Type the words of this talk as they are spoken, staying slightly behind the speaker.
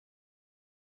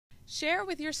Share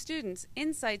with your students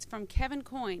insights from Kevin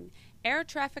Coyne, Air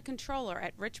Traffic Controller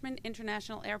at Richmond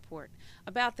International Airport,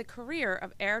 about the career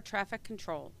of air traffic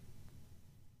control.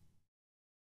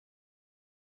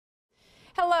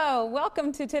 Hello,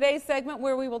 welcome to today's segment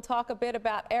where we will talk a bit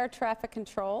about air traffic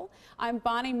control. I'm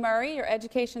Bonnie Murray, your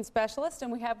education specialist, and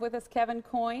we have with us Kevin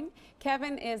Coyne.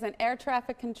 Kevin is an air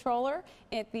traffic controller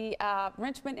at the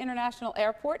Richmond International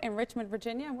Airport in Richmond,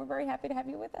 Virginia, and we're very happy to have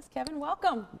you with us. Kevin,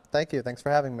 welcome. Thank you. Thanks for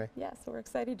having me. Yes, we're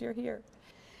excited you're here.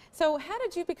 So how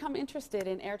did you become interested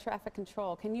in air traffic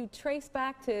control? Can you trace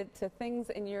back to things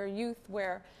in your youth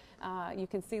where you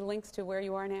can see links to where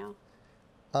you are now?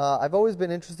 I've always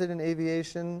been interested in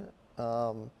aviation,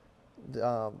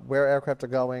 where aircraft are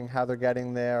going, how they're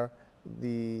getting there,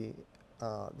 the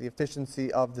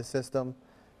efficiency of the system.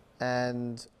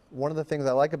 And one of the things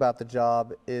I like about the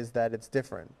job is that it's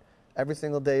different. Every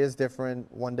single day is different.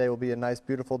 One day will be a nice,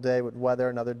 beautiful day with weather.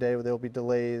 Another day there will be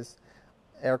delays.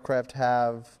 Aircraft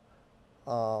have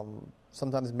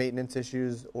sometimes maintenance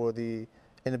issues or the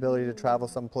inability to travel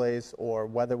someplace, or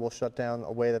weather will shut down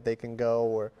a way that they can go,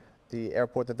 or the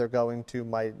airport that they're going to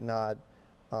might not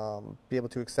be able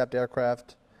to accept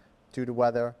aircraft due to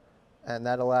weather, and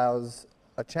that allows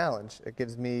a challenge. It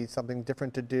gives me something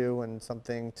different to do and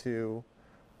something to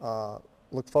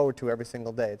look forward to every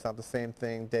single day. It's not the same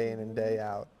thing day in and day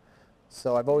out.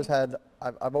 So I've always kind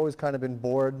of been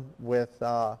bored with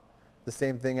the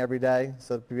same thing every day.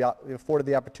 So to be afforded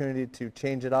the opportunity to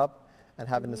change it up and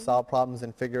having to solve problems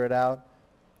and figure it out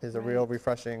is a real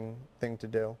refreshing thing to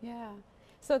do. Yeah.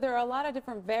 So there are a lot of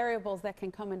different variables that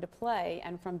can come into play,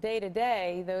 and from day to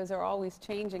day, those are always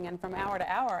changing, and from hour to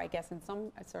hour, I guess in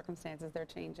some circumstances, they're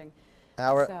changing.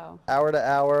 Hour to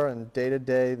hour and day to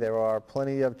day, there are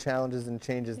plenty of challenges and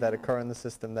changes that occur in the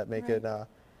system that make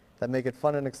it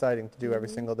fun and exciting to do every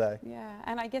single day. Yeah,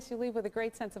 and I guess you leave with a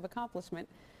great sense of accomplishment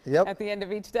at the end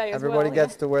of each day as well. Everybody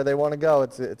gets to where they want to go.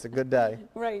 It's a good day.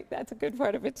 Right, that's a good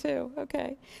part of it too.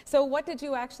 Okay. So what did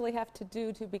you actually have to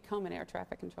do to become an air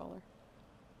traffic controller?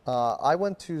 I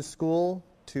went to school,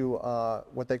 to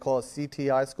what they call a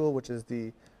CTI school, which is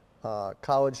the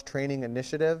College Training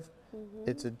Initiative.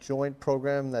 It's a joint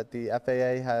program that the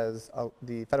FAA has,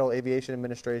 the Federal Aviation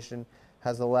Administration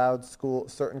has allowed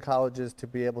certain colleges to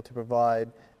be able to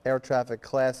provide air traffic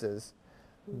classes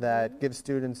that give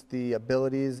students the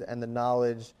abilities and the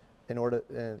knowledge in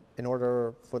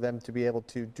order for them to be able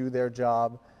to do their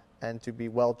job and to be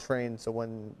well trained. So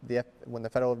when the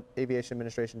Federal Aviation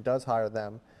Administration does hire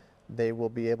them, they will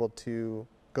be able to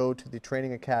go to the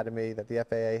training academy that the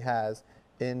FAA has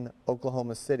in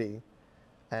Oklahoma City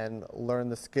and learn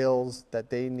the skills that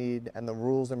they need and the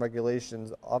rules and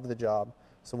regulations of the job.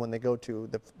 So when they go to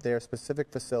their specific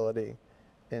facility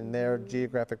in their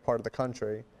geographic part of the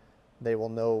country, they will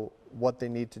know what they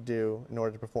need to do in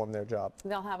order to perform their job.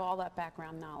 They'll have all that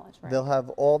background knowledge, right? They'll have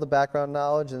all the background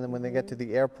knowledge, and then when they get to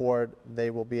the airport,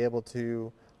 they will be able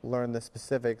to learn the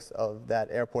specifics of that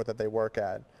airport that they work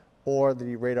at or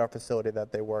the radar facility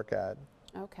that they work at.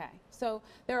 Okay, so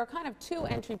there are kind of two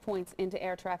entry points into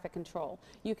air traffic control.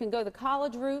 You can go the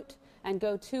college route and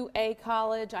go to a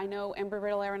college. I know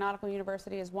Embry-Riddle Aeronautical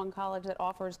University is one college that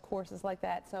offers courses like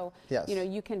that. So, you know,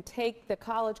 you can take the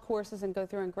college courses and go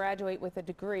through and graduate with a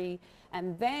degree,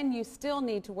 and then you still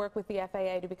need to work with the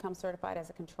FAA to become certified as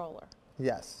a controller.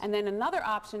 Yes. And then another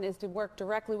option is to work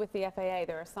directly with the FAA.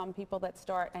 There are some people that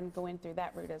start and go in through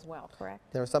that route as well,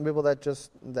 correct? There are some people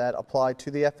that apply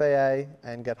to the FAA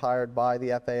and get hired by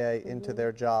the FAA into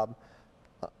their job.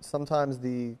 Sometimes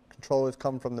the controllers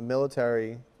come from the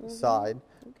military side.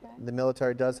 Okay. The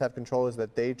military does have controllers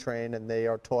that they train, and they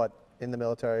are taught in the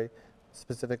military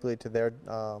specifically to their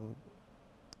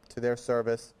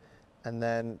service, and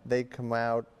then they come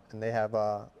out and they have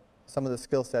some of the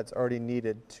skill sets already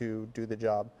needed to do the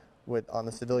job on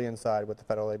the civilian side with the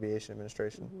Federal Aviation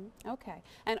Administration. Okay,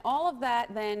 and all of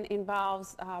that then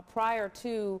involves prior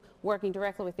to working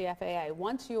directly with the FAA.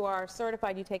 Once you are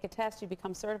certified, you take a test, you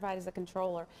become certified as a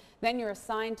controller, then you're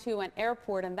assigned to an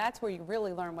airport, and that's where you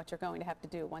really learn what you're going to have to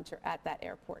do once you're at that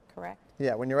airport, correct?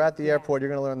 Yeah, when you're at the airport, you're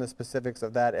going to learn the specifics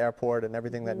of that airport and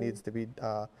everything that needs to be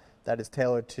that is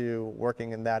tailored to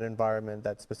working in that environment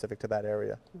that's specific to that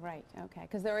area. Right, okay,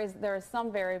 because there is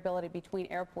some variability between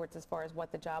airports as far as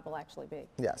what the job will actually be.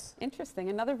 Yes. Interesting,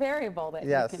 another variable that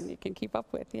you can keep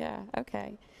up with, yeah,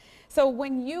 okay. So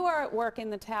when you are at work in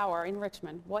the tower in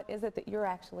Richmond, what is it that you're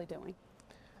actually doing?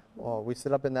 Well, we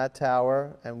sit up in that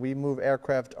tower and we move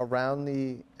aircraft around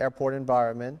the airport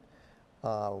environment.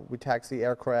 We taxi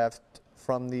aircraft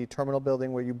from the terminal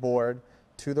building where you board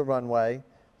to the runway,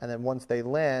 and then once they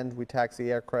land, we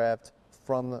taxi aircraft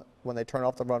from when they turn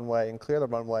off the runway and clear the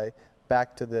runway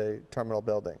back to the terminal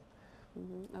building.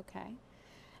 Okay.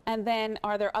 And then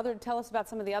tell us about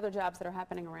some of the other jobs that are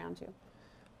happening around you.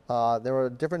 There are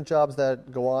different jobs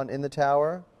that go on in the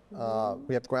tower.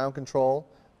 We have ground control,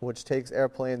 which takes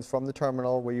airplanes from the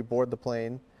terminal where you board the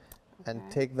plane and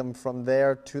take them from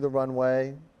there to the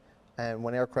runway. And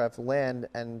when aircraft land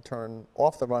and turn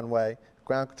off the runway,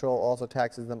 ground control also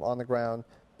taxis them on the ground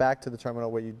back to the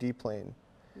terminal where you deplane.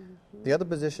 The other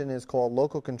position is called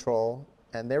local control,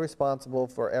 and they're responsible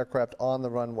for aircraft on the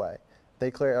runway. They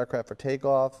clear aircraft for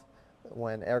takeoff.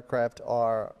 When aircraft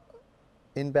are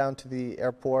inbound to the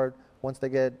airport, once they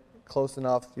get close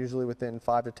enough, usually within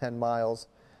 5 to 10 miles,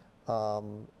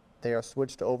 they are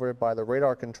switched over by the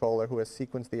radar controller who has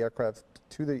sequenced the aircraft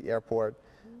to the airport,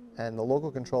 and the local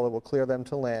controller will clear them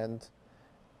to land.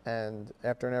 And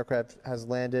after an aircraft has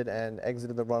landed and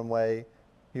exited the runway,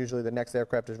 usually the next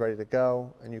aircraft is ready to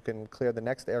go, and you can clear the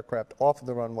next aircraft off of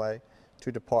the runway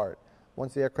to depart.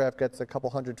 Once the aircraft gets a couple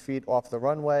hundred feet off the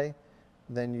runway,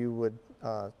 then you would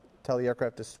tell the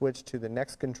aircraft to switch to the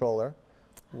next controller,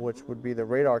 which would be the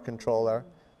radar controller,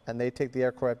 and they take the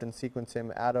aircraft and sequence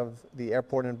him out of the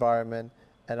airport environment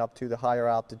and up to the higher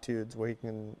altitudes where he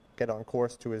can get on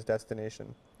course to his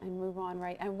destination. And move on,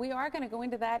 right. And we are going to go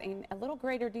into that in a little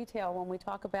greater detail when we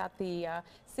talk about the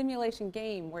simulation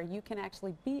game where you can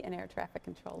actually be an air traffic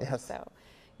controller. Yes. So,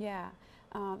 yeah.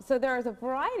 So there is a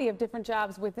variety of different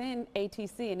jobs within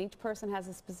ATC, and each person has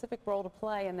a specific role to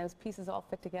play, and those pieces all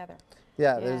fit together.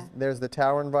 Yeah. There's the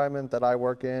tower environment that I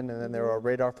work in, and then there are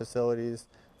radar facilities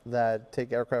that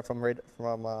take aircraft from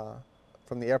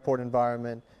the airport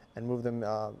environment and move them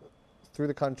through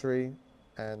the country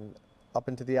and up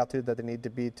into the altitude that they need to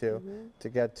be to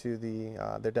get to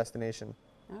their destination.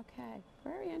 Okay,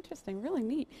 very interesting, really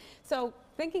neat. So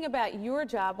thinking about your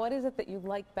job, what is it that you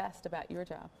like best about your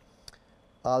job?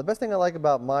 The best thing I like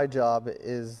about my job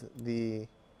is the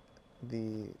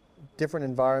different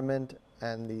environment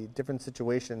and the different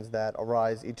situations that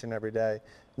arise each and every day.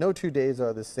 No 2 days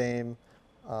are the same.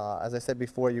 As I said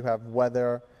before, you have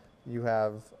weather, you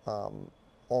have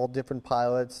all different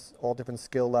pilots, all different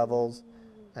skill levels,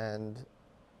 and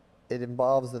it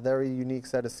involves a very unique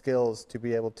set of skills to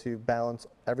be able to balance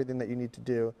everything that you need to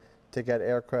do to get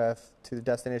aircraft to the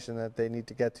destination that they need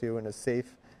to get to in a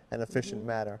safe and efficient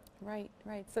manner. Right,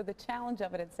 right. So the challenge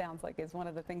of it sounds like, is one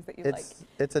of the things that you like.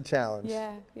 It's a challenge.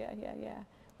 Yeah.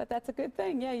 But that's a good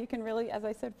thing. Yeah, you can really, as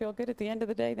I said, feel good at the end of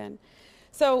the day then.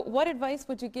 So what advice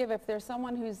would you give if there's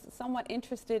someone who's somewhat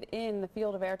interested in the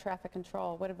field of air traffic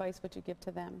control? What advice would you give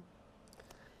to them?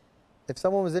 If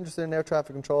someone was interested in air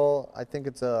traffic control, I think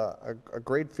it's a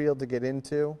great field to get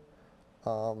into.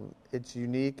 It's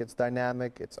unique, it's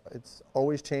dynamic, it's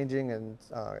always changing, and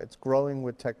it's growing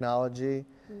with technology.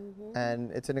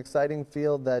 And it's an exciting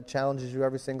field that challenges you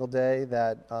every single day,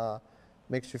 that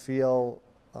makes you feel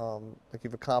like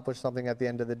you've accomplished something at the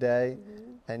end of the day,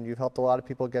 and you've helped a lot of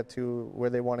people get to where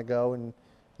they want to go, and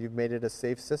you've made it a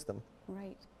safe system.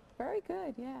 Right. Very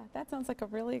good. Yeah, that sounds like a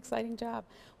really exciting job.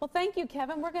 Well, thank you,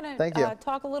 Kevin. We're going to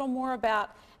talk a little more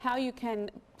about how you can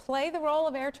play the role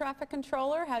of air traffic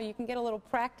controller, how you can get a little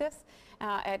practice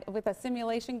with a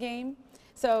simulation game.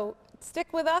 So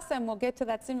stick with us, and we'll get to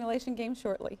that simulation game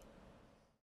shortly.